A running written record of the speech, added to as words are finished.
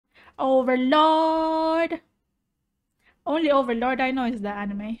Overlord. Only Overlord I know is the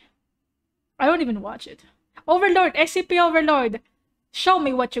anime. I don't even watch it. Overlord, SCP Overlord. Show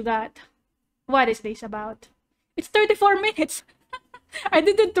me what you got. What is this about? It's 34 minutes. I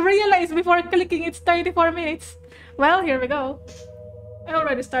didn't realize before clicking it's 34 minutes. Well, here we go. I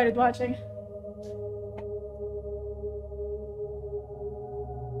already started watching.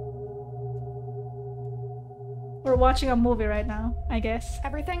 We're watching a movie right now, I guess.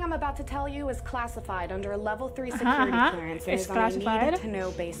 Everything I'm about to tell you is classified under a level 3 security clearance and it's is on classified. a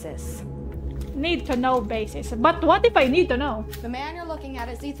need-to-know basis. Need to know basis. But what if I need to know? The man you're looking at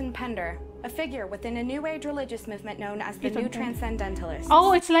is Ethan Pender, a figure within a new age religious movement known as the New Transcendentalists.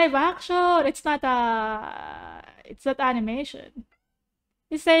 Oh, it's live action. It's not animation.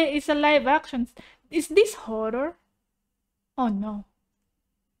 It's a live action. Is this horror? Oh no.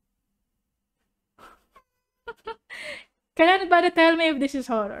 Can anybody tell me if this is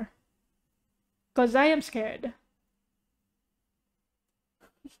horror? Cause I am scared.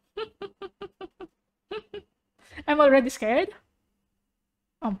 I'm already scared.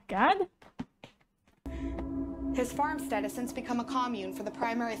 Oh my god. His farmstead has since become a commune for the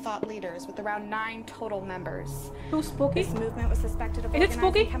primary thought leaders, with around 9 total members. Too spooky? This movement was suspected of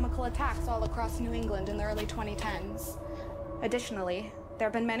organizing chemical attacks all across New England in the early 2010s. Additionally, there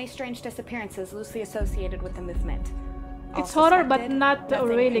have been many strange disappearances loosely associated with the movement. It's horror, but not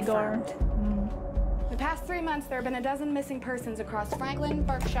really gore. The past 3 months, there have been a dozen missing persons across Franklin,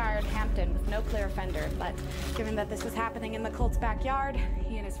 Berkshire, and Hampton, with no clear offender. But given that this was happening in the cult's backyard,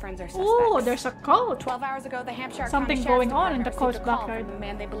 he and his friends are suspects. Oh, there's a cult. 12 hours ago, the Hampshire Something County going Sheriff's on in the cult's backyard. from a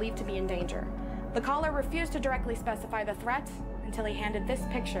man they believed to be in danger. The caller refused to directly specify the threat until he handed this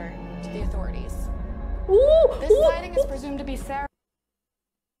picture to the authorities. This sighting is presumed to be Sarah.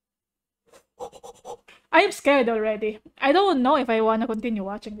 I am scared already. I don't know if I want to continue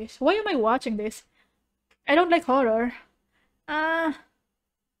watching this. Why am I watching this? I don't like horror. I'm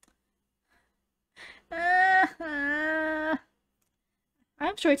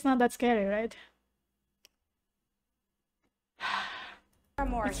sure it's not that scary, right?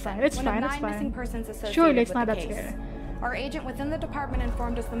 It's fine, it's fine, it's fine. Surely it's not that scary. Our agent within the department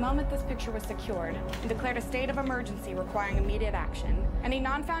informed us the moment this picture was secured and declared a state of emergency requiring immediate action. Any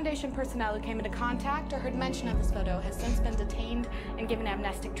non-Foundation personnel who came into contact or heard mention of this photo has since been detained and given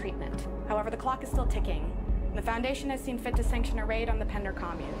amnestic treatment. However, the clock is still ticking. The Foundation has seen fit to sanction a raid on the Pender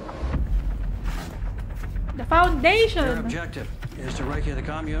commune. The Foundation! Your objective is to recce the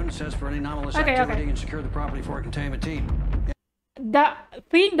commune, assess for any anomalous activity, and secure the property for a containment team. The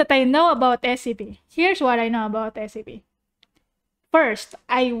thing that I know about SCP. Here's what I know about SCP. First,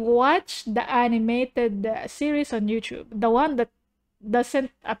 I watched the animated series on YouTube. The one that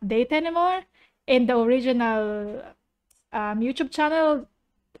doesn't update anymore. And the original YouTube channel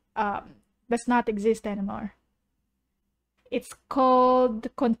does not exist anymore. It's called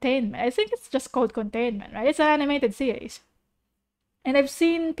Containment. I think it's just called Containment, right? It's an animated series. And I've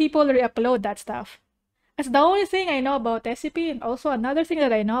seen people re-upload that stuff. That's the only thing I know about SCP. And also another thing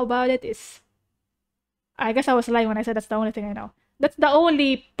that I know about it is... I guess I was lying when I said that's the only thing I know. That's the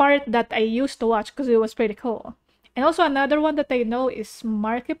only part that I used to watch because it was pretty cool. And also another one that I know is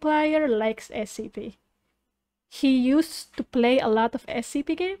Markiplier likes SCP. He used to play a lot of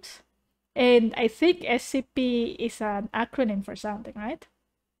SCP games. And I think SCP is an acronym for something, right?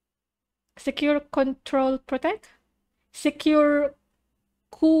 Secure, Control, Protect? Secure...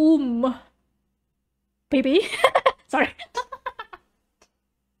 Coom... Baby? Sorry.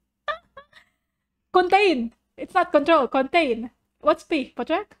 Contain! It's not control, contain. What's P?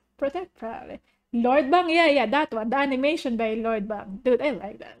 Protect? Protect? Probably. Lord Bang? Yeah, that one. The animation by Lord Bang. Dude, I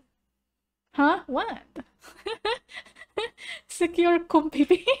like that. Huh? What? Secure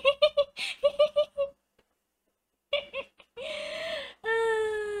Kumpipi.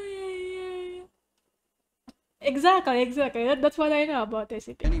 Exactly. That's what I know about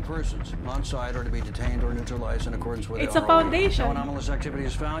SCP. Any persons on site are to be detained or neutralized in accordance with it's a Foundation. No anomalous activity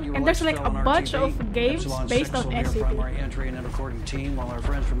is found. You and there's like a bunch of games based on SCP. Primary entry and inner cordon team, while our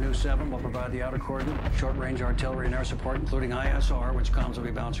friends from New 7 will provide the outer cordon, short-range artillery and air support, including ISR, which comms will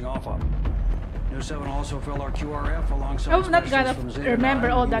be bouncing off of. New 7 also fill our QRF alongside. I'm not gonna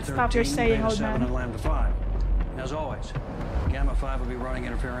remember all that stuff you're saying, old man. And Lambda 5. As always, Gamma 5 will be running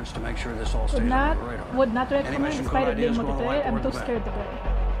interference to make sure this all stays on the radar. Would not recommend despite it being multiplayer. I'm too scared to play.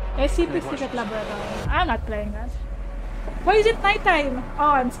 SCP Secret Laboratory. I'm not playing that. Why is it nighttime?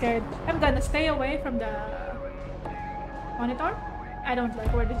 Oh, I'm scared. I'm gonna stay away from the monitor. I don't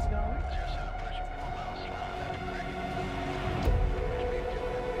like where this is going.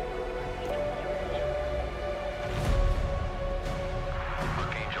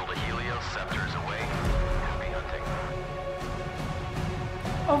 Archangel to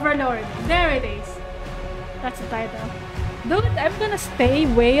Overlord. There it is. That's the title. Dude, I'm gonna stay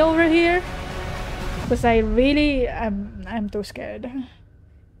way over here. Because I really... I'm too scared.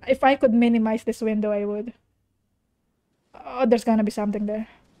 If I could minimize this window, I would. Oh, there's gonna be something there.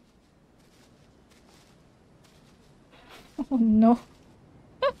 Oh no.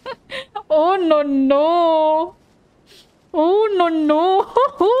 Oh no no. Oh no no.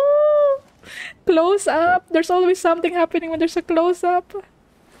 Close up. There's always something happening when there's a close up.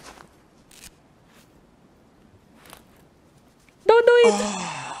 Don't do it.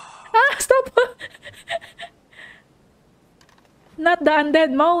 Ah, stop. Not the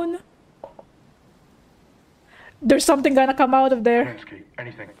undead moan. There's something gonna come out of there.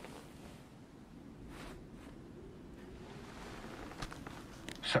 Anything.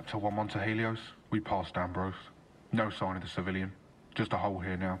 Sector 1-1 to Helios. We passed Ambrose. No sign of the civilian. Just a hole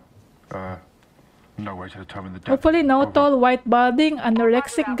here now. No way to determine the depth. Hopefully no Over. tall white balding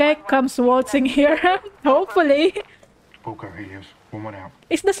anorexic guy comes waltzing here. Hopefully. We'll go Helios. 1-1 out.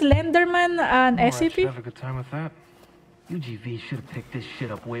 Is the Slenderman an SCP? Have a good time with that. UGV should have picked this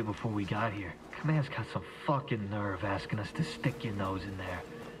shit up way before we got here. Command's got some fucking nerve asking us to stick your nose in there.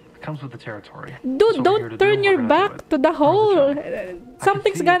 It comes with the territory. Dude, don't turn your back to the hole.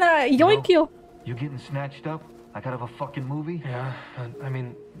 Something's gonna yoink you. You getting snatched up? Like out of a fucking movie? Yeah, I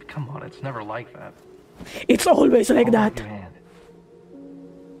mean, come on, it's never like that. It's always like Hold up that. your hand.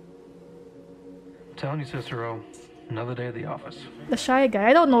 I'm telling you, Cicero, another day at the office. The shy guy.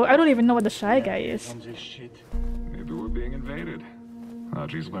 I don't know. I don't even know what the shy guy is. Maybe we're being invaded.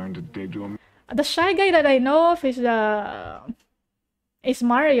 Archie's learned to dig to him. The shy guy that I know of is the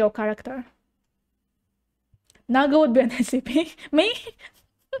Mario character. Naga would be an SCP. Me?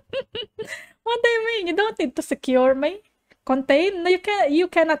 What do you mean? You don't need to secure me. Contain? No, you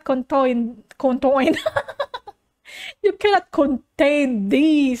cannot contain. You cannot contain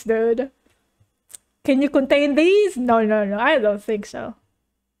these, dude. Can you contain these? No, I don't think so.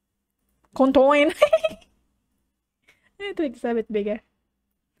 Contain. I need to make a bit bigger.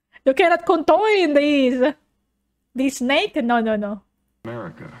 You cannot contain these. These snake? No.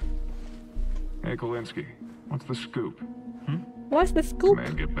 America. Hey, Kolinsky, what's the scoop? What's the scoop?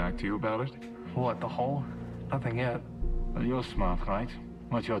 Man, get back to you about it? What, the hole? Nothing yet. Well, you're smart, right?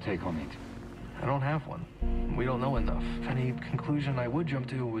 What's your take on it? I don't have one. We don't know enough. Any conclusion I would jump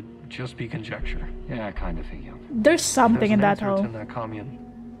to would just be conjecture. Yeah, I kind of figured. There's something in that There's an answer, hole. it's in that commune.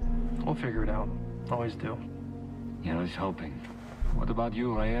 We'll figure it out. Always do. Yeah, I was hoping. What about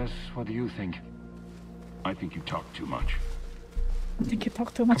you, Reyes? What do you think? I think you talk too much. I think you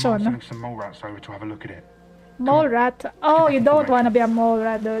talk too much Come on, on. sending some mole rats over to have a look at it. Mole rat. Oh, you don't want to be a mole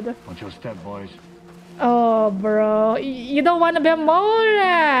rat, dude. What's your step, boys? Oh, bro. You don't want to be a mole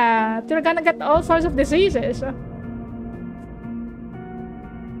rat. You're gonna get all sorts of diseases.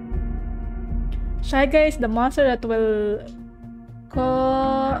 Shy Guy is the monster that will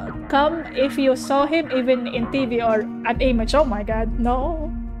come if you saw him even in TV or an image. Oh my god,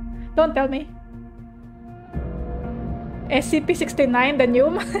 no. Don't tell me. SCP-69, the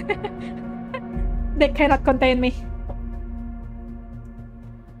Nyoom. They cannot contain me.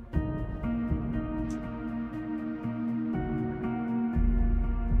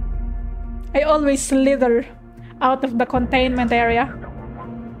 I always slither out of the containment area.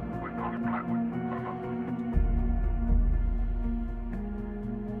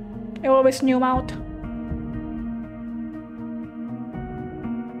 I always Nyoom out.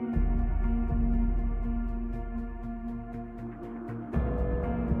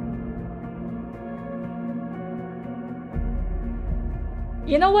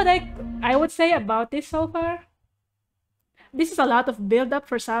 You know what I would say about this so far? This is a lot of build-up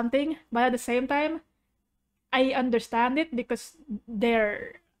for something, but at the same time, I understand it because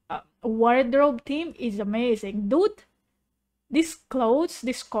their wardrobe team is amazing. Dude, these clothes,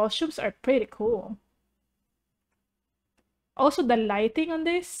 these costumes are pretty cool. Also, the lighting on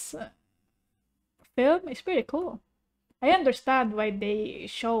this film is pretty cool. I understand why they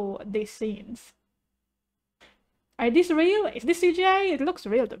show these scenes. Are these real? Is this CGI? It looks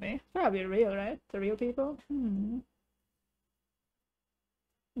real to me. Probably real, right? The real people?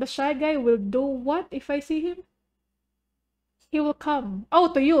 The shy guy will do what if I see him? He will come.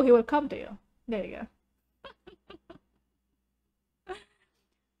 Oh, to you. He will come to you. There you go.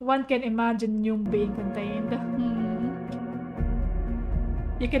 One can imagine Nyoom being contained.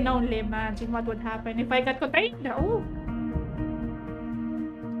 You can only imagine what would happen if I got contained. Oh.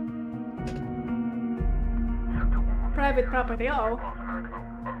 Private property. Uh-oh.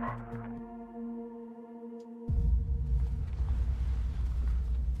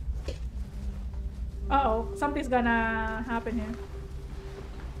 Uh-oh. Something's gonna happen here.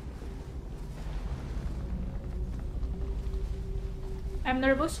 I'm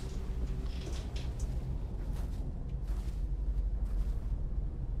nervous.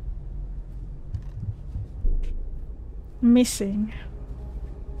 Missing.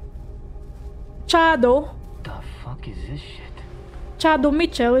 Chado. The fuck is this shit? Chado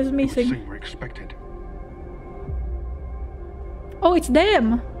Mitchell is missing. Seem we're expected. Oh, it's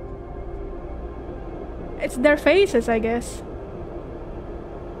them. It's their faces, I guess.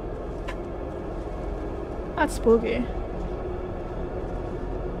 That's spooky.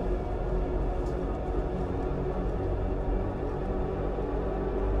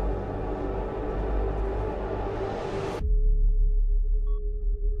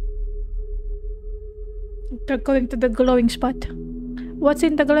 They're going to the glowing spot. What's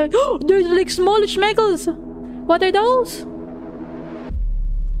in the glowing? Oh, there's like small schmeckles. What are those?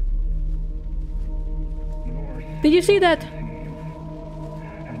 Did you see that?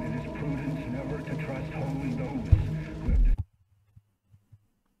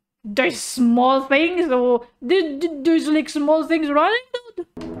 There's small things. Oh, there's like small things running, dude.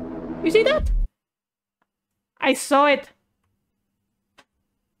 You see that? I saw it.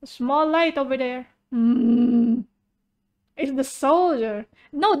 A small light over there. It's the soldier.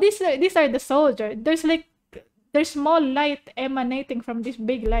 No, these are the soldier. There's small light emanating from this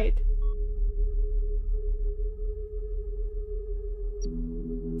big light.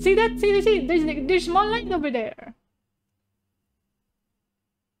 See that? See. There's small light over there.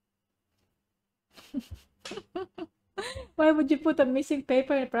 Why would you put a missing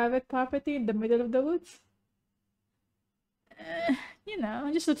paper in private property in the middle of the woods? You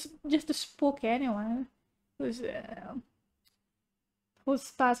know, just to spook anyone who's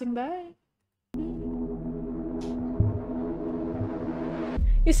passing by.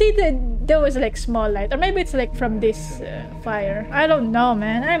 You see that there was like small light, or maybe it's like from this fire. I don't know,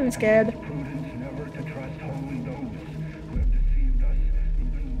 man. I'm scared.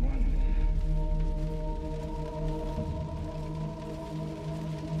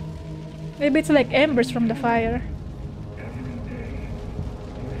 Maybe it's like embers from the fire.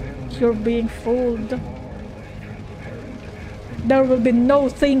 You're being fooled. There will be no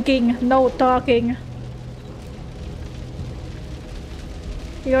thinking, no talking.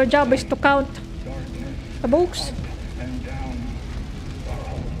 Your job is to count the books.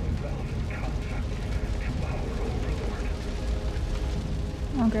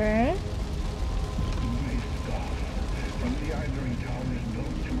 Okay.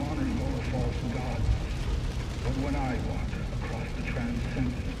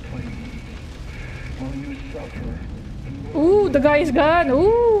 Ooh, the guy is gone.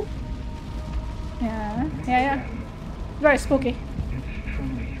 Ooh. Yeah. Very spooky.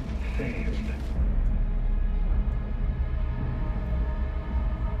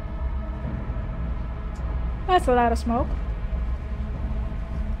 That's a lot of smoke.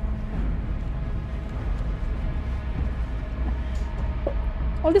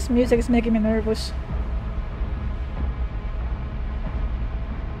 All this music is making me nervous.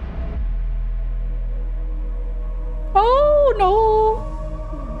 Oh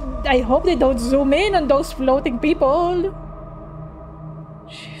no! I hope they don't zoom in on those floating people.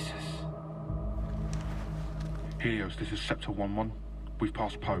 Jesus. Helios, this is Scepter 1-1. We've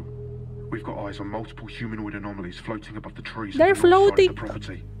passed Poe. We've got eyes on multiple humanoid anomalies floating above the trees. They're floating. The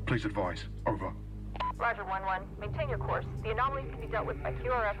property. Please advise. Over. Roger, 1-1. Maintain your course. The anomalies can be dealt with by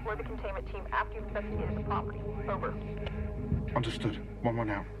QRF or the containment team after you've investigated the property. Over. Understood.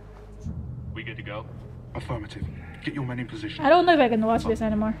 1-1 out. We good to go? Affirmative. Get your men in position. I don't know if I can watch this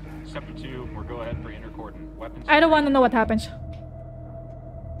anymore. Scepter 2, we're go ahead for intercordon. Weapons. I don't want to know what happens.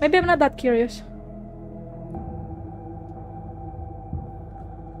 Maybe I'm not that curious.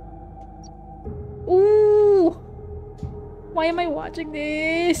 Ooh! Why am I watching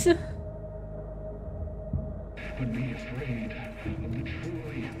this? But be afraid of the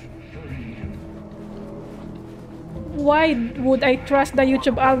truly free. Why would I trust the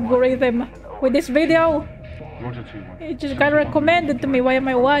YouTube algorithm with this video? Roger 2-1. It just got recommended to me. Why am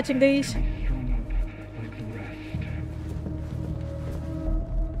I watching this?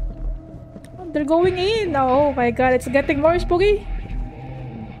 They're going in. Oh my god, it's getting more spooky.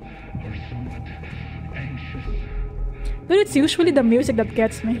 But it's usually the music that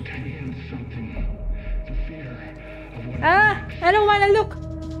gets me. Ah! I don't wanna look!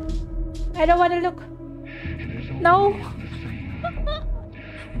 I don't wanna look! No!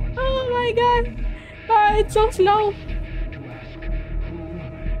 Oh my god! Oh, it's so slow!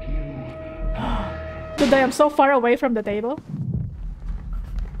 Dude, I am so far away from the table.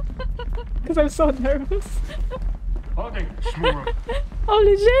 Because I'm so nervous. Holding. Small room.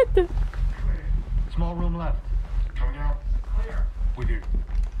 Holy shit! Small room left. Coming out. Clear. with you.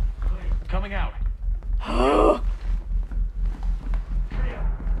 Coming out.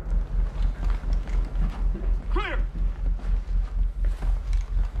 Clear!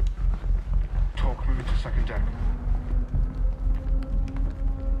 Talk, moving to second deck.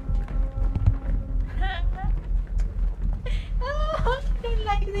 I don't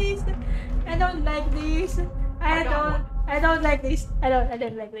like this. I don't like this. I don't like this. I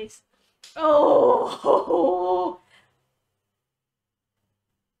don't like this. Oh.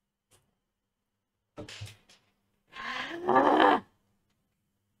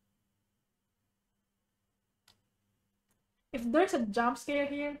 If there's a jump scare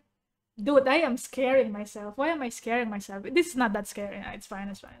here, dude, I am scaring myself. Why am I scaring myself? This is not that scary. Nah, it's fine,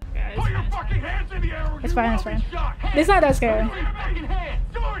 it's fine. Yeah, it's Put fine, your it's fucking fine. hands in the air or It's you fine, will it's be fine. shot. It's not that scary. Put your fucking hands!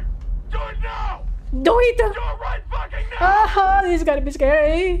 Do it! Do it now! Do it! Do it right fucking now! Oh, this is gonna be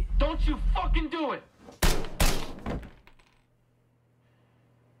scary. Don't you fucking do it!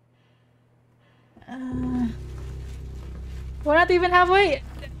 We're not even halfway.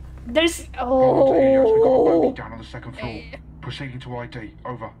 There's Welcome to Helios. We've got a bogey oh. down on the second floor. Proceeding to ID.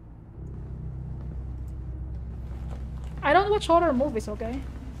 Over. I don't watch horror movies, okay?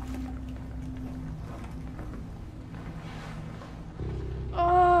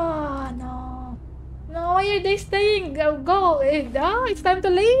 Oh no. No, why are they staying? Go, go. Oh, it's time to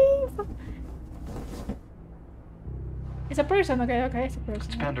leave. It's a person, okay, okay, it's a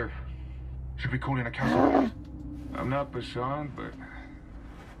person. Pender. Should we call in a casualty? I'm not Bashan, but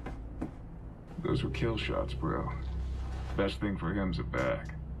those were kill shots, bro. Best thing for him's a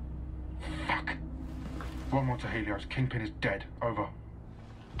bag. Fuck. 1-1 to Helios. Kingpin is dead. Over.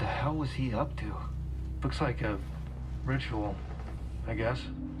 The hell was he up to? Looks like a ritual, I guess.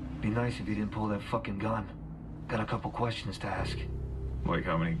 Be nice if he didn't pull that fucking gun. Got a couple questions to ask. Like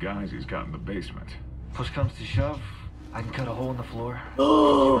how many guys he's got in the basement. Push comes to shove, I can cut a hole in the floor.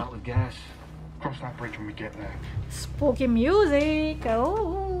 Oh! Out with gas. Cross that bridge when we get there. Spooky music.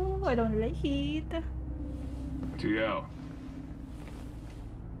 Oh, I don't like it. TL.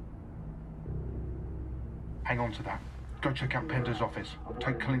 Hang on to that. Go check out Pender's office.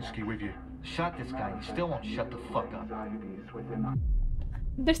 Take Kalinsky with you. Shot this guy, he still won't shut the fuck up.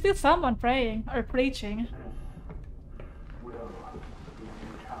 There's still someone praying or preaching.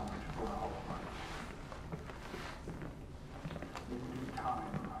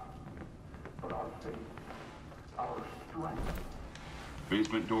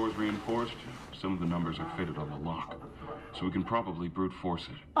 Basement doors reinforced. Some of the numbers are fitted on the lock, so we can probably brute force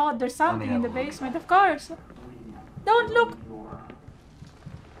it. Oh, there's something in the basement, of course. Don't look.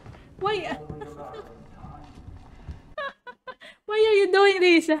 Why? Why are you doing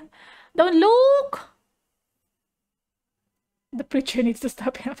this? Don't look. The preacher needs to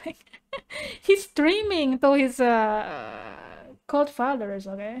stop helping. He's streaming to his cult followers,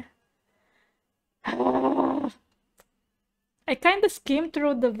 okay? I kind of skimmed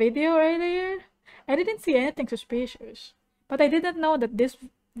through the video earlier. I didn't see anything suspicious. But I didn't know that this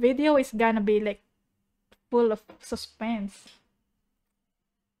video is gonna be like full of suspense.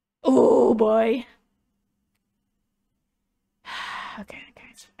 Oh boy. Okay,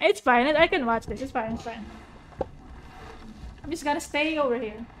 it's fine. I can watch this. It's fine, it's fine. I'm just gonna stay over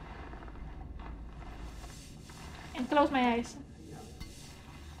here. And close my eyes.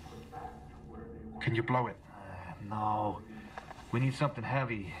 Can you blow it? No. We need something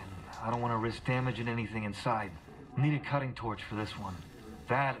heavy, and I don't want to risk damaging anything inside. Need a cutting torch for this one.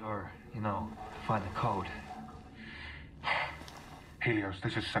 That or, you know, find the code. Helios,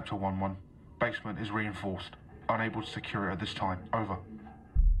 this is Sector 1-1. Basement is reinforced. Unable to secure it at this time. Over.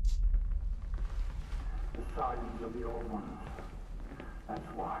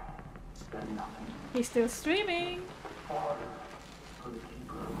 He's still streaming.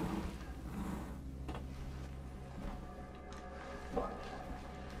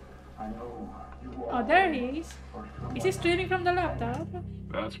 Oh, there he is. Is he streaming from the laptop?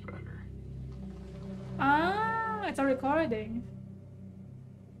 That's better. Ah, it's a recording.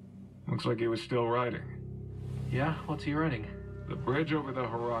 Looks like he was still writing. Yeah? What's he writing? The bridge over the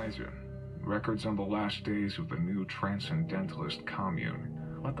horizon. Records on the last days of the new transcendentalist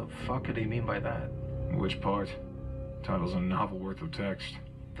commune. What the fuck could he mean by that? Which part? Title's a novel worth of text.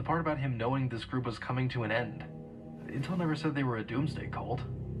 The part about him knowing this group was coming to an end. Intel never said they were a doomsday cult.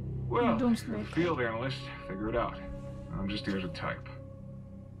 Well, Doomsday. you're a field analyst. Figure it out. I'm just here to type.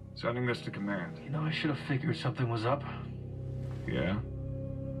 Sending this to command. You know, I should have figured something was up. Yeah?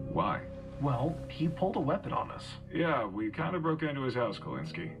 Why? Well, he pulled a weapon on us. Yeah, we kind of broke into his house,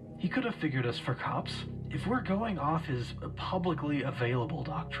 Kalinsky. He could have figured us for cops. If we're going off his publicly available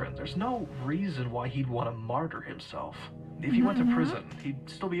doctrine, there's no reason why he'd want to martyr himself. If he went to prison, he'd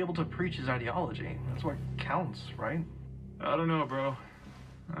still be able to preach his ideology. That's what counts, right? I don't know, bro.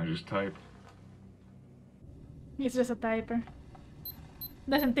 I just type. He's just a typer.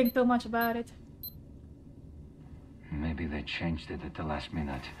 Doesn't think too much about it. Maybe they changed it at the last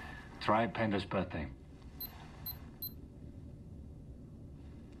minute. Try Panda's birthday.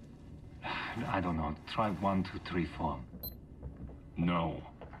 I don't know. Try 1, 2, 3, 4. No.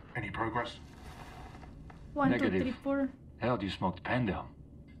 Any progress? 1, 2, Negative. 3, 4. Hell, you smoked Panda.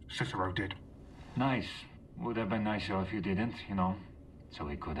 Cicero did. Nice. Would have been nicer if you didn't, you know. So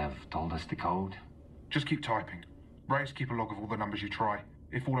he could have told us the code. Just keep typing. Reyes, keep a log of all the numbers you try.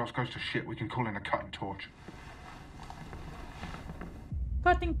 If all else goes to shit, we can call in a cutting torch.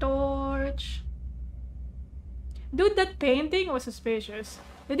 Cutting torch. Dude, that painting was suspicious.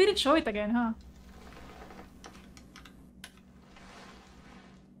 They didn't show it again, huh?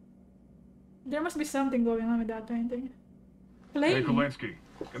 There must be something going on with that painting. Hey, Kolinsky,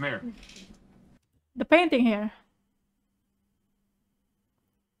 come here. The painting here.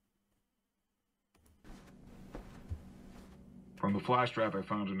 From the flash drive I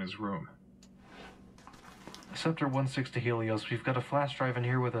found in his room. Scepter 1-6 to Helios. We've got a flash drive in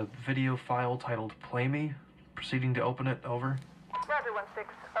here with a video file titled Play Me. Proceeding to open it, over. Roger, 1-6,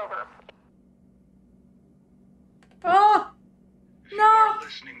 over. Oh! If No! you are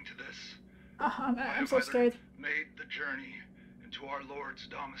listening to this, I'm so scared. made the journey into our Lord's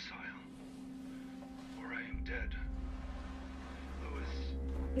domicile, or I am dead. Lewis,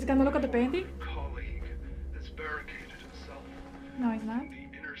 He's gonna look at the painting? your colleague, has barricaded himself No, he's not. in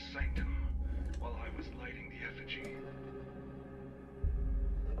the inner sanctum while I was lighting the effigy.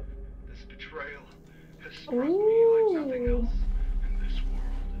 This betrayal has struck me like nothing Ooh. else in this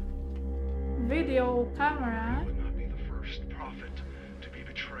world. Video camera. He would not be the first prophet to be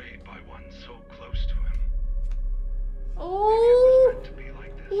betrayed by one so close to him. Oh! Meant to be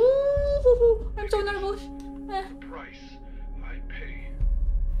like this. Ooh! I'm so nervous. The price I pay.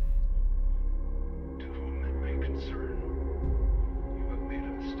 To whom it may concern, you have made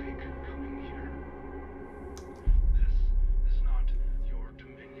a mistake coming here. This is not your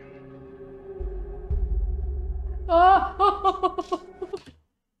dominion. Oh!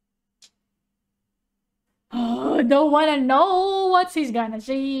 Oh, don't wanna know what he's gonna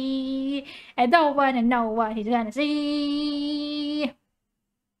see. I don't wanna know what he's gonna see.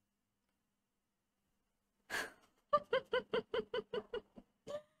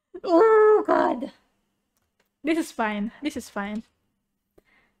 Oh God. This is fine. This is fine.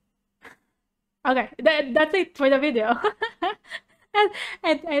 Okay, that's it for the video.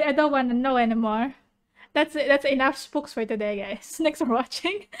 I don't want to know anymore. That's it. That's enough spooks for today, guys. Thanks for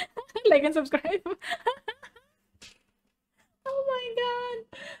watching. Like and subscribe. Oh my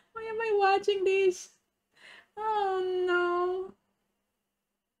God. Why am I watching this? Oh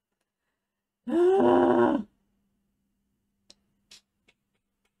no.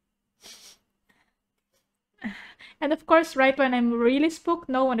 And of course, right when I'm really spooked,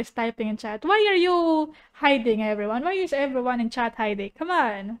 no one is typing in chat. Why are you hiding, everyone? Why is everyone in chat hiding? Come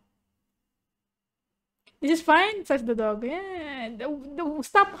on. This is fine, says the dog. Yeah.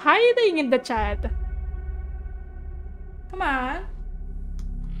 Stop hiding in the chat. Come on.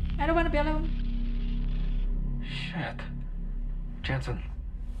 I don't want to be alone. Shit. Jensen.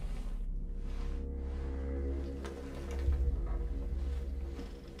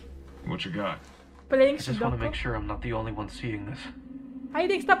 What you got? Playing I just want to Sudoku. make sure I'm not the only one seeing this.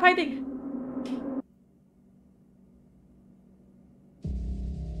 Hiding, stop hiding.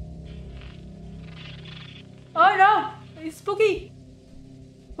 Oh no! It's spooky!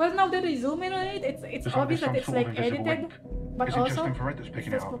 Well, now that I zoom in on it, it's There's obvious that some it's sort of like invisible edited, link. but Is it just also infrared that's it's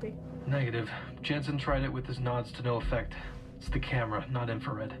picking still it up? spooky. Negative. Jensen tried it with his nods to no effect. It's the camera, not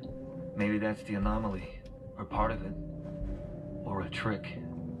infrared. Maybe that's the anomaly, or part of it, or a trick.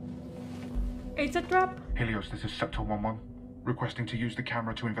 It's a trap. Helios, this is Scepter 1-1. Requesting to use the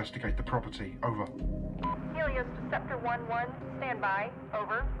camera to investigate the property. Over. Helios to Scepter 1-1, stand by,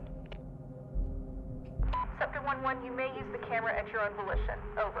 over. Scepter 1-1, you may use the camera at your own volition,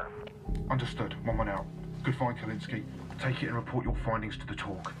 over. Understood. 1-1 out. Good find, Kalinsky. Take it and report your findings to the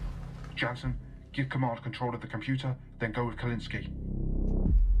talk. Jansen, give command control of the computer, then go with Kalinsky.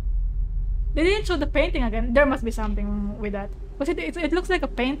 They didn't show the painting again. There must be something with that. Because it looks like a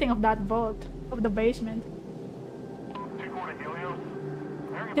painting of that vault, of the basement.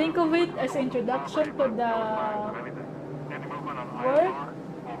 Think of it as an introduction to the word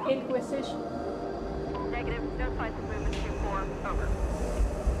Inquisition. Negative, no signs of movement 2-4, over.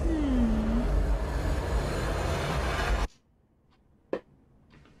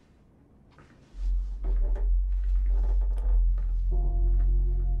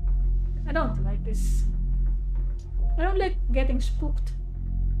 this. I don't like getting spooked.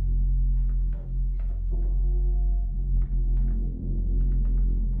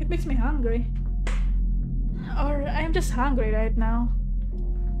 It makes me hungry. Or I'm just hungry right now.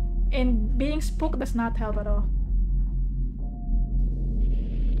 And being spooked does not help at all.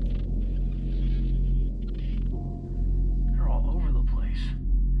 They're all over the place.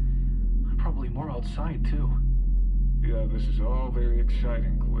 Probably more outside, too. Yeah, this is all very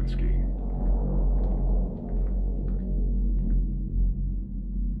exciting, Kowalski.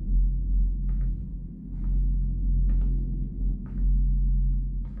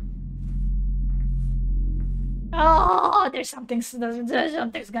 Oh, something's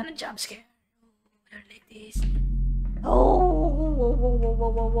gonna jump scare. I don't like this. Oh, whoa, whoa, whoa, whoa,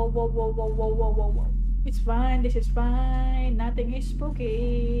 whoa, whoa, whoa, whoa, whoa, whoa, whoa, whoa, whoa. It's fine. This is fine. Nothing is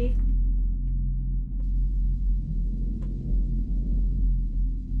spooky.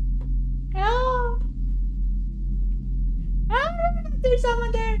 Oh, there's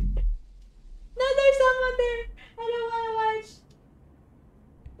someone there. No, there's someone there. I don't wanna watch.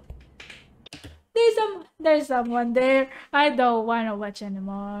 There's someone there. I don't wanna watch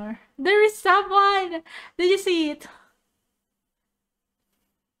anymore. There is someone. Did you see it?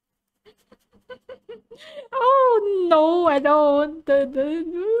 Oh no, I don't.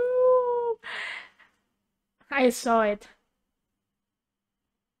 I saw it.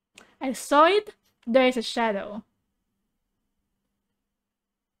 I saw it. There is a shadow.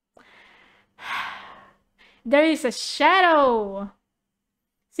 There is a shadow.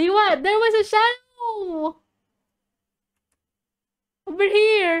 See what? There was a shadow over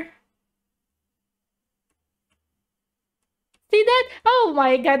here. See that? Oh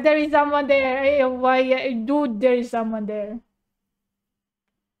my god, there is someone there. Why, dude, there is someone there.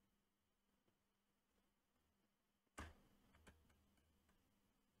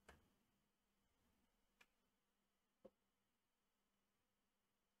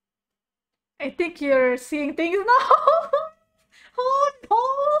 I think you're seeing things now. Oh no!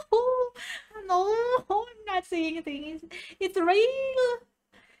 No, I'm not seeing things. It's real.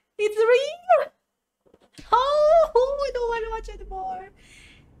 It's real. Oh, I don't want to watch anymore.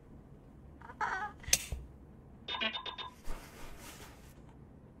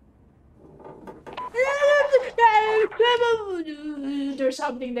 There's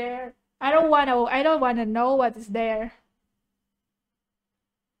something there. I don't want to know what is there.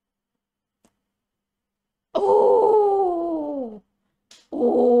 Oh.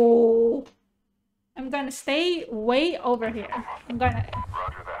 Oh. I'm gonna stay way over here.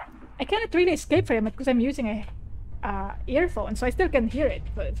 I cannot really escape from it because I'm using a earphone, so I still can hear it.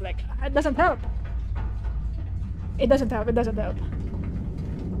 But it's like, it doesn't help. It doesn't help. It doesn't help.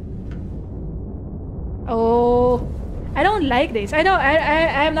 Oh, I don't like this.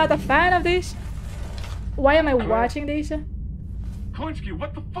 I'm not a fan of this. Why am I watching this? Kowalski,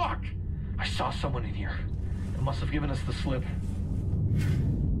 what the fuck? I saw someone in here. It must have given us the slip.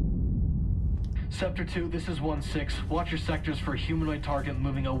 Sector 2, this is 1-6. Watch your sectors for a humanoid target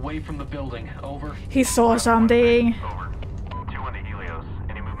moving away from the building. Over. He saw something. Over. 2-1 to Helios.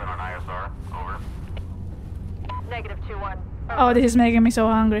 Any movement on ISR? Over. Negative 2-1. Oh, this is making me so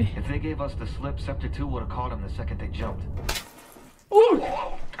hungry. If they gave us the slip, Sector 2 would have caught him the second they jumped. Ooh!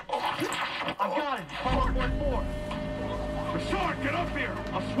 I got it! Follow 1-4. Rashard, get up here!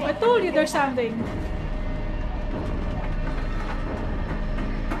 I told you there's something.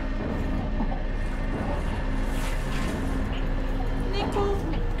 Nico,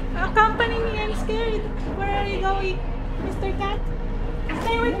 accompany me. I'm scared. Where are you going, Mr. Cat?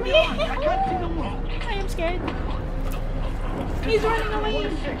 Stay with me. I am scared. He's running away.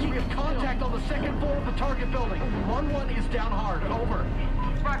 6, we have contact on the second floor of the target building. 1-1 is down hard. Over.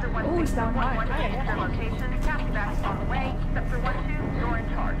 Roger, 1-6. Oh, it's down hard. Your location. Copy back on the way. Sector 1-2, you're in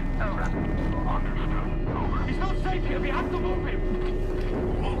charge. Over. Understood. Over. He's not safe here. We have to move him.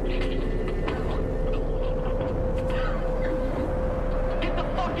 Get the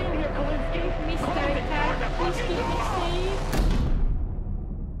fuck in here, Kowalski. Mr. Cat, please keep me safe.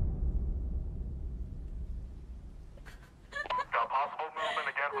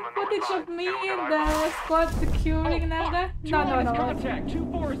 Footage of me and the squad securing Naga? No. Contact.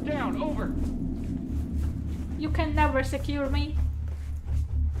 2-4 is down. Over. You can never secure me.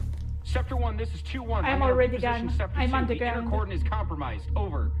 Sector 1, this is 2-1. I'm already gone. I'm on the ground. The inner cordon is compromised.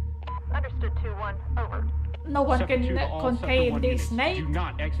 Over. Understood 2-1. Over. No one Sector can 2 to all contain Sector 1 this units. snake. Do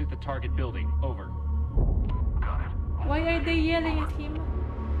not exit the target building. Over. Got it. Why are they yelling at him?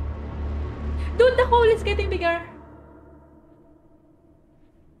 Dude, the hole is getting bigger.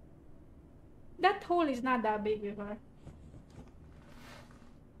 That hole is not that big before.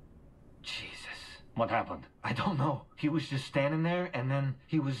 Jesus. What happened? I don't know. He was just standing there, and then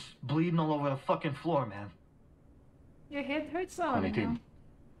he was bleeding all over the fucking floor, man. Your head hurts all now.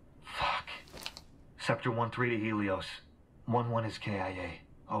 Fuck. Sector 1-3 to Helios. 1-1 is KIA.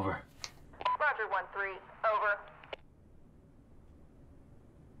 Over. Roger, 1-3. Over.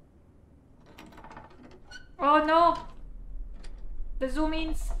 Oh no! The zoom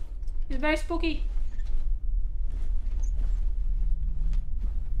ins is very spooky.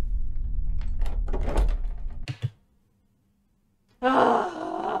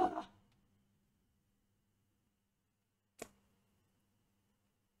 Ah.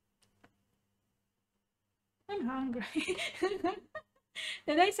 I'm hungry.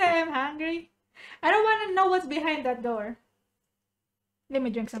 Did I say I'm hungry? I don't want to know what's behind that door. Let me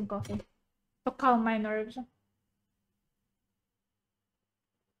drink some coffee to calm my nerves.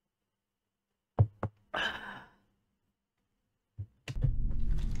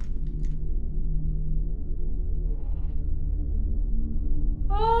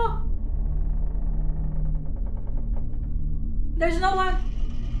 Oh! There's no one.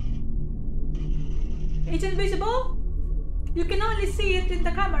 It's invisible. You can only see it in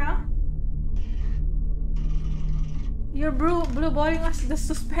the camera. You're blue balling us the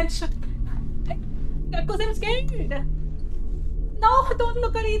suspension. Because I'm scared. No, don't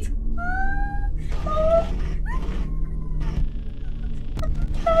look at it. No.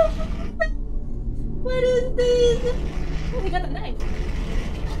 What is this? Oh, he got a knife.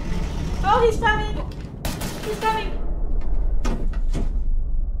 Oh, he's coming. He's coming.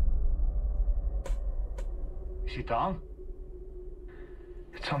 Is he down?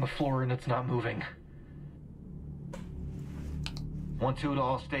 It's on the floor and it's not moving. 1-2 to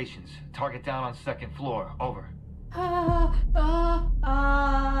all stations. Target down on 2nd floor. Over. Oh,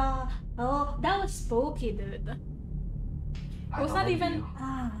 that was spooky, dude. It was not even.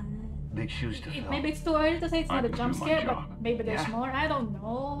 Big shoes to fill. Maybe it's too early to say it's not a jump scare, but maybe there's more. I don't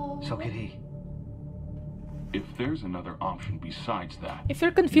know. So could he. If there's another option besides that. If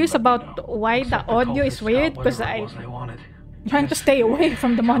you're confused about why the audio is weird, because I'm trying to stay away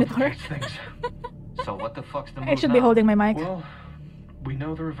from the monitor. So what the fuck's the move I should be holding my mic. Well, we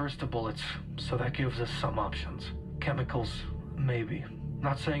know the reverse to bullets, so that gives us some options. Chemicals, maybe.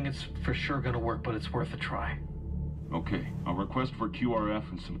 Not saying it's for sure gonna work, but it's worth a try. Okay, I'll request for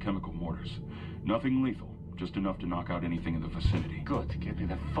QRF and some chemical mortars. Nothing lethal, just enough to knock out anything in the vicinity. Good, get me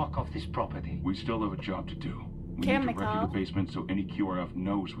the fuck off this property. We still have a job to do. We need to wreck the basement so any QRF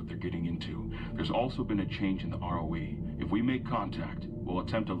knows what they're getting into. There's also been a change in the ROE. If we make contact, we'll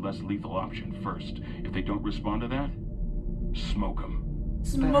attempt a less lethal option first. If they don't respond to that, smoke them.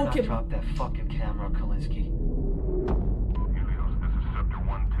 Smoke him. Drop that fucking camera, Kalinsky. Helios, this is Sector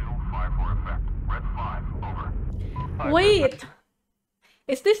 1-2, 5 for effect. Red 5, over. Wait!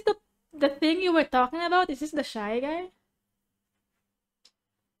 Is this the thing you were talking about? Is this the shy guy?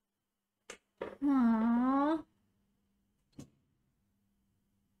 Aww.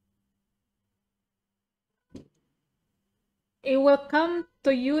 It will come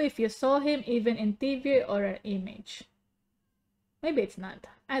to you if you saw him even in TV or an image. Maybe it's not.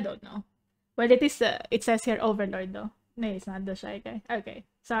 I don't know. Well, it is. It says here Overlord though. No, it's not the shy guy. Okay,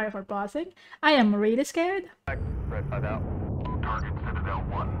 sorry for pausing. I am really scared. Red 5 out. Target Citadel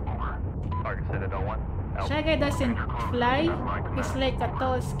 1, over. Target Citadel 1. Out. Shy guy doesn't fly. He's like a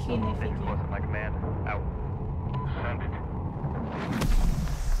tall, skinny figure. Close at my command. Out. Send it.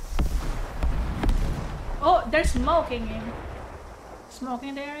 Oh, they're smoking him. Smoking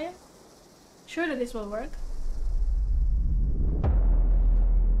in the area? Surely this will work.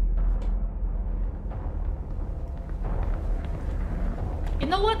 You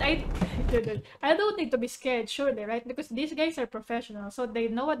know what? I don't need to be scared, surely, right? Because these guys are professionals, so they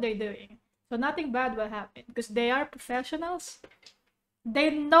know what they're doing. So nothing bad will happen because they are professionals. They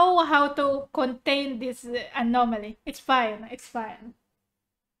know how to contain this anomaly. It's fine. It's fine.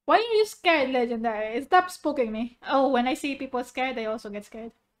 Why are you scared, Legendary? Stop spooking me. Oh, when I see people scared, I also get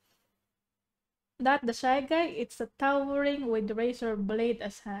scared. Not the shy guy. It's a towering with razor blade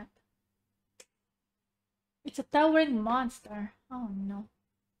as hand. It's a towering monster. Oh no.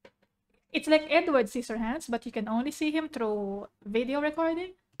 It's like Edward Scissorhands, but you can only see him through video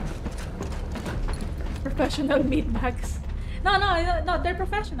recording. Professional meatbags. No, they're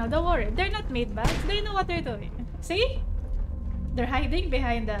professional. Don't worry. They're not meatbags. They know what they're doing. See? They're hiding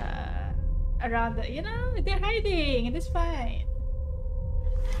behind the... around the... You know, they're hiding. It is fine.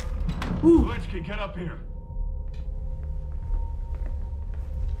 Ooh. Kalinsky, get up here.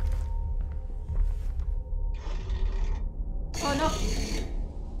 Oh no.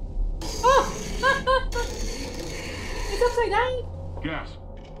 Oh! It's upside down. Gas.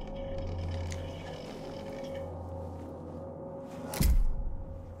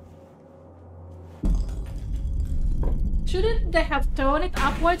 Shouldn't they have thrown it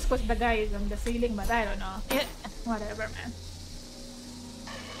upwards because the guy is on the ceiling, but I don't know. Whatever, man.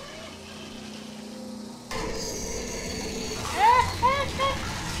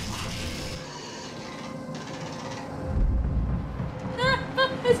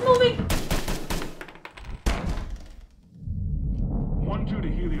 It's moving! 1-2 to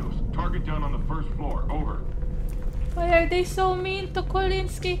Helios. Target down on the first floor. Over. Why are they so mean to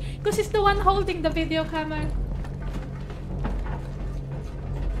Kolinsky? Because he's the one holding the video camera.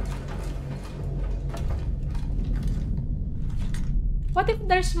 What if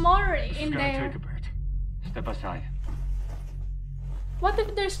there's more in there? Take a bit. Step aside. What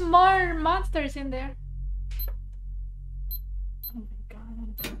if there's more monsters in there? Oh my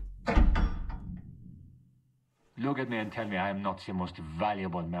god. Look at me and tell me I am not the most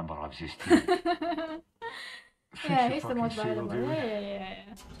valuable member of this team. Yeah, he's the most valuable. Yeah.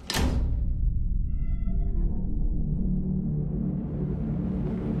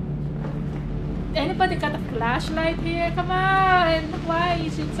 Anybody got a flashlight here? Come on! Why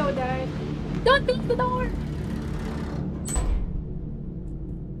is it so dark? Don't close the door!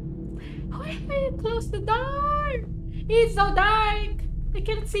 Why you close the door? It's so dark! I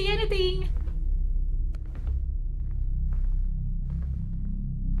can't see anything!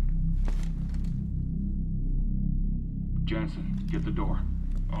 Jansen, get the door.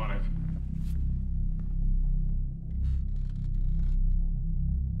 On it.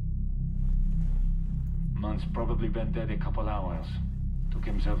 Man's probably been dead a couple hours. Took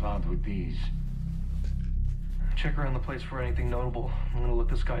himself out with these. Check around the place for anything notable. I'm gonna look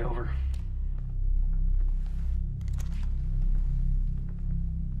this guy over.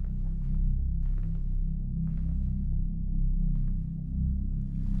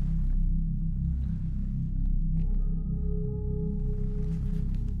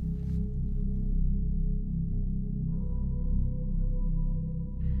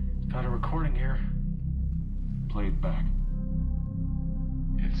 Got a recording here. Play it back.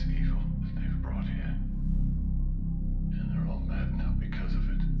 It's evil that they've brought here. And they're all mad now because of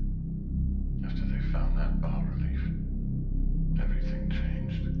it. After they found that bas relief, everything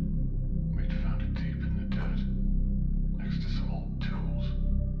changed. We'd found it deep in the dirt, next to some old tools.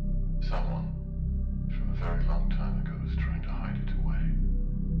 Someone, from a very long time ago, was trying to hide it away.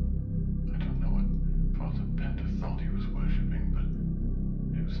 I don't know what Father Bender thought he was worshipping, but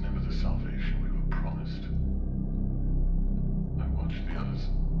it was never the salvation we were promised. I watched the others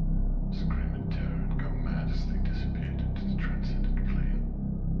scream in terror and go mad as they disappeared into the transcendent plane.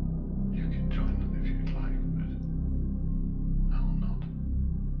 You can join them if you'd like, but I will not.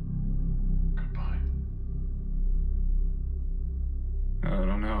 Goodbye. I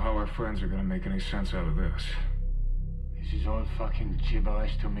don't know how our friends are gonna make any sense out of this. This is all fucking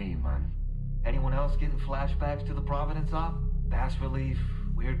gibberish to me, man. Anyone else getting flashbacks to the Providence op? Bas relief,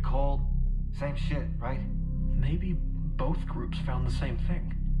 weird cult, same shit, right? Maybe both groups found the same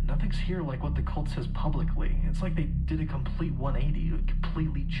thing. Nothing's here like what the cult says publicly. It's like they did a complete 180. It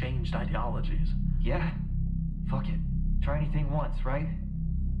completely changed ideologies. Yeah? Fuck it. Try anything once, right?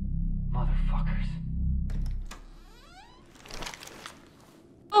 Motherfuckers.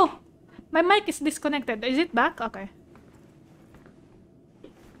 Oh! My mic is disconnected. Is it back? Okay.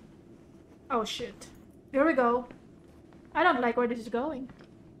 Oh shit. Here we go. I don't like where this is going.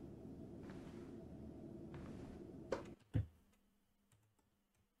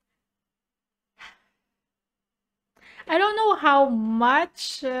 I don't know how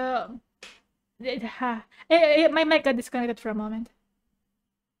much my mic got disconnected for a moment.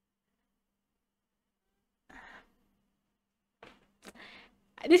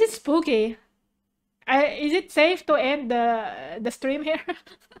 This is spooky. Is it safe to end the stream here?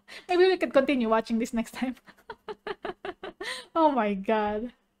 Maybe we could continue watching this next time. Oh my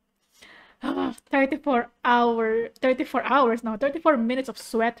god. 34 hours now. 34 minutes of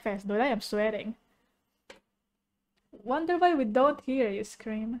sweat fest, dude. I am sweating. Wonder why we don't hear you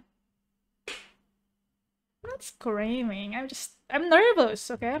scream. I'm not screaming. I'm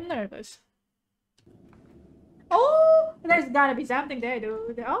nervous, okay? I'm nervous. Oh! There's gotta be something there,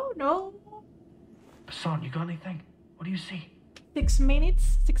 dude. Oh no. Son, you got anything? What do you see? 6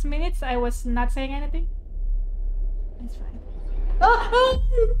 minutes? 6 minutes? I was not saying anything? It's fine. Oh!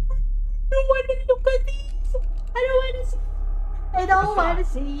 I don't want to look at these! I don't want to see! I don't want to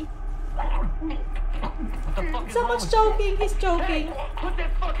see! Someone's choking! He's choking! Hey, put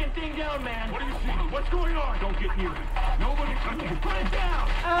that fucking thing down, man! What do you see? What's going on? Don't get near it. Nobody touch it. Put it down!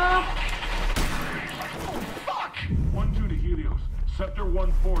 Oh, fuck! 1-2 to Helios. Sector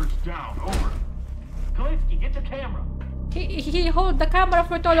 1-4 is down. Over. Kalinsky, get the camera. He hold the camera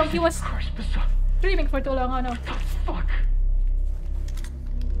for too long. He was screaming for too long. Oh no. What the fuck?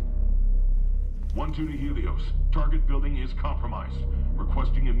 1-2 to Helios. Target building is compromised.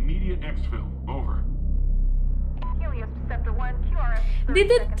 Requesting immediate exfil. Over. Helios to Sector 1, QRF is 30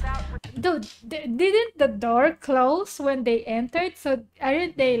 seconds out. Dude, didn't the door close when they entered? So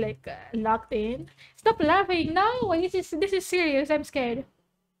aren't they like locked in? Stop laughing! No, this is serious. I'm scared.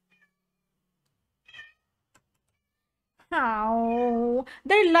 Oh,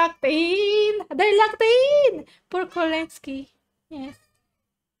 they're locked in. They're locked in. Poor Kolensky. Yes.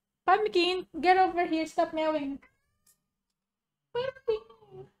 Pumpkin, get over here. Stop meowing.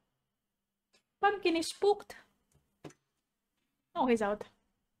 Pumpkin. Pumpkin is spooked. Oh, he's out.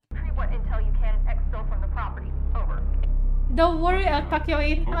 Retrieve what intel you can and exfil from the property. Over. Don't worry, I'll tuck you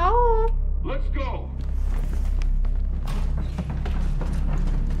in. Oh. Let's go.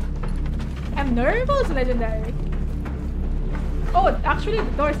 I'm nervous, legendary. Oh, actually,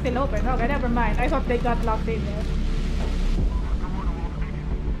 the door is still open. Okay, never mind. I thought they got locked in there.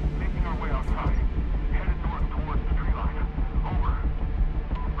 Making our way outside. Headed north towards the tree line. Over.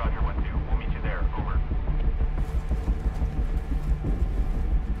 Roger, 1-2. We'll meet you there. Over.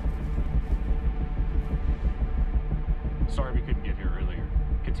 Sorry we couldn't get here earlier.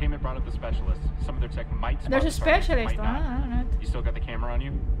 Containment brought up the specialists. Some of their tech might spot There's a the target, specialist. might not. I don't know. You still got the camera on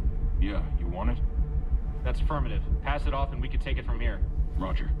you? Yeah, you want it? That's affirmative. Pass it off and we can take it from here.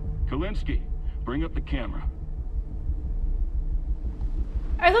 Roger. Kalinsky, bring up the camera.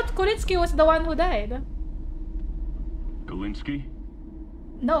 I thought Kulinski was the one who died. Kalinsky?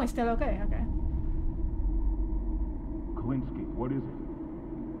 No, he's still okay. Okay. Kalinsky, what is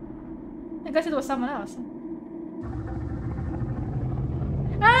it? I guess it was someone else.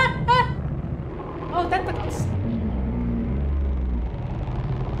 Ah! Ah! Oh, tentacles.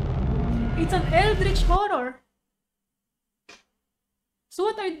 It's an eldritch horror.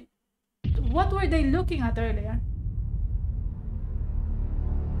 So what were they looking at earlier?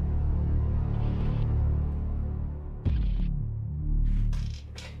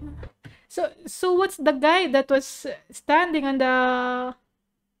 So what's the guy that was standing on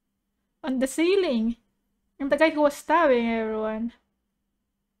the ceiling? And the guy who was stabbing everyone.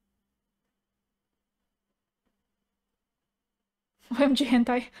 OMG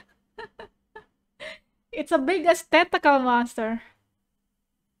hentai. It's a big as tentacle monster.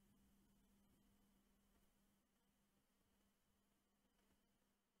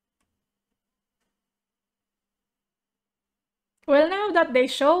 Well, now that they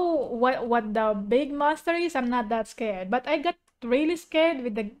show what the big monster is, I'm not that scared. But I got really scared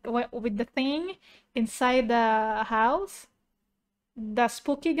with the thing inside the house. The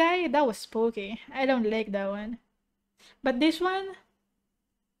spooky guy, that was spooky. I don't like that one. But this one,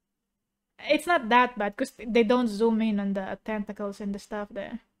 it's not that bad because they don't zoom in on the tentacles and the stuff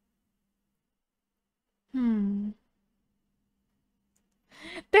there.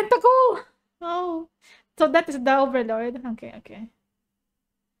 Tentacle! Oh, so that is the Overlord. Okay, okay.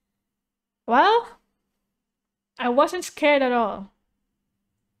 Well, I wasn't scared at all.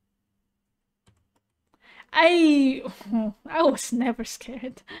 I was never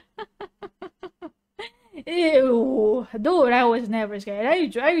scared. Ew, dude, I was never scared.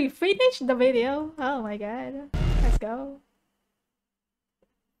 I finished the video. Oh my god. Let's go.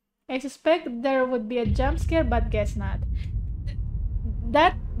 I suspect there would be a jump scare, but guess not.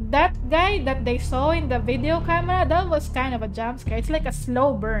 That guy that they saw in the video camera, that was kind of a jump scare. It's like a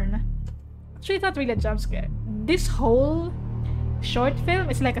slow burn. Actually, it's not really a jump scare. This whole short film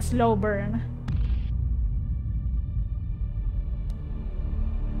is like a slow burn.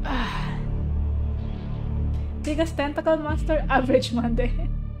 Biggest tentacle monster, average Monday.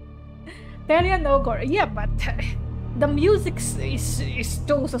 Telia no gore. Yeah, but the music is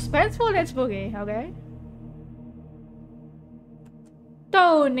too suspenseful and spooky, okay?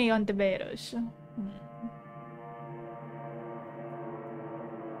 Tony Ontiveros.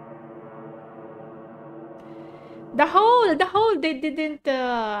 The hole, they didn't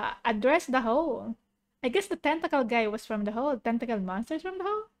address the hole. I guess the tentacle guy was from the hole. Tentacle monsters from the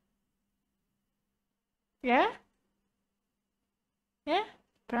hole? Yeah? Yeah?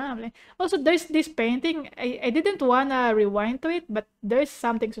 Probably. Also, there's this painting. I didn't wanna rewind to it, but there's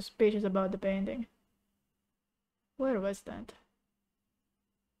something suspicious about the painting. Where was that?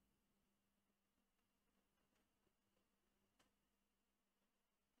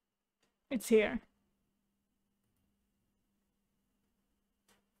 It's here.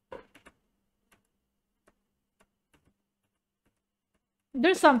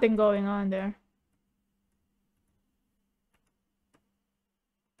 There's something going on there.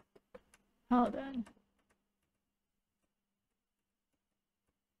 Hold on.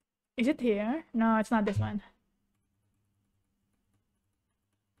 Is it here? No, it's not this one.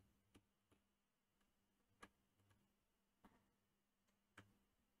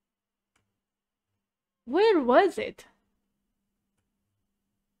 Where was it?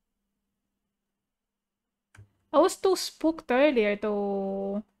 I was too spooked earlier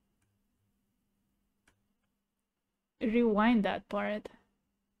to rewind that part.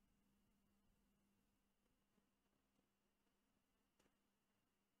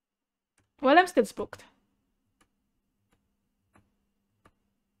 Well, I'm still spooked.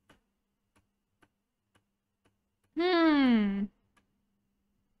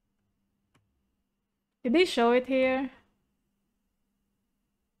 Did they show it here?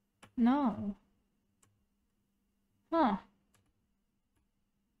 No. Huh.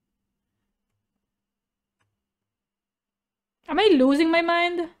 Am I losing my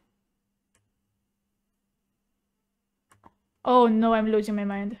mind? Oh no, I'm losing my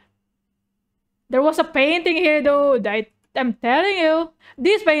mind. There was a painting here, dude. I'm telling you.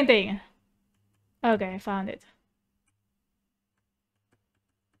 This painting. Okay, I found it.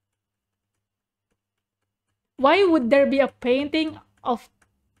 Why would there be a painting of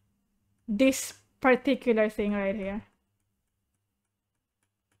this particular thing right here?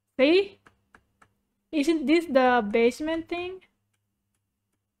 See? Isn't this the basement thing?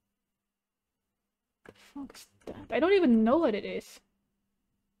 What the fuck is that? I don't even know what it is.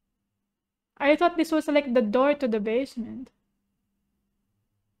 I thought this was like the door to the basement.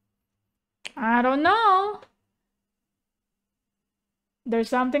 I don't know. There's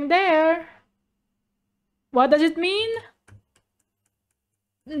something there. What does it mean?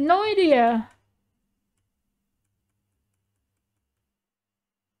 No idea.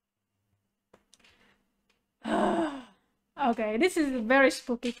 Okay, this is very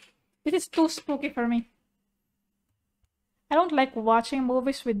spooky. This is too spooky for me. I don't like watching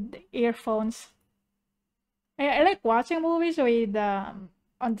movies with earphones. I like watching movies with on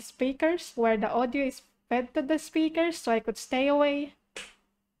the speakers where the audio is fed to the speakers so I could stay away,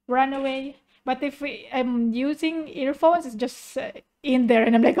 run away. But if I'm using earphones, it's just in there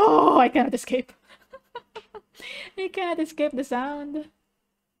and I'm like, oh, I cannot escape. I cannot escape the sound.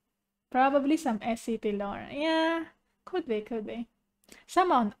 Probably some SCP lore. Yeah, could be, could be.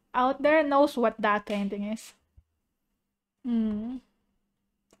 Someone out there knows what that painting is. Okay.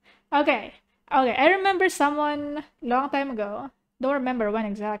 Okay, I remember someone long time ago. Don't remember when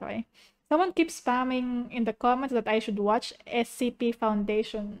exactly. Someone keeps spamming in the comments that I should watch SCP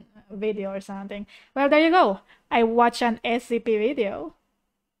Foundation video or something. Well, there you go. I watched an SCP video.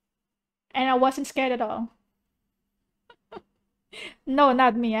 And I wasn't scared at all. No,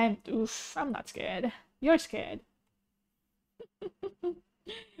 not me. I'm not scared. You're scared.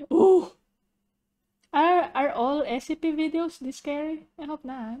 Ooh. Are all SCP videos this scary? I hope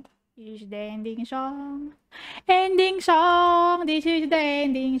not. This is the ending song. Ending song. This is the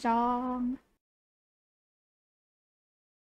ending song.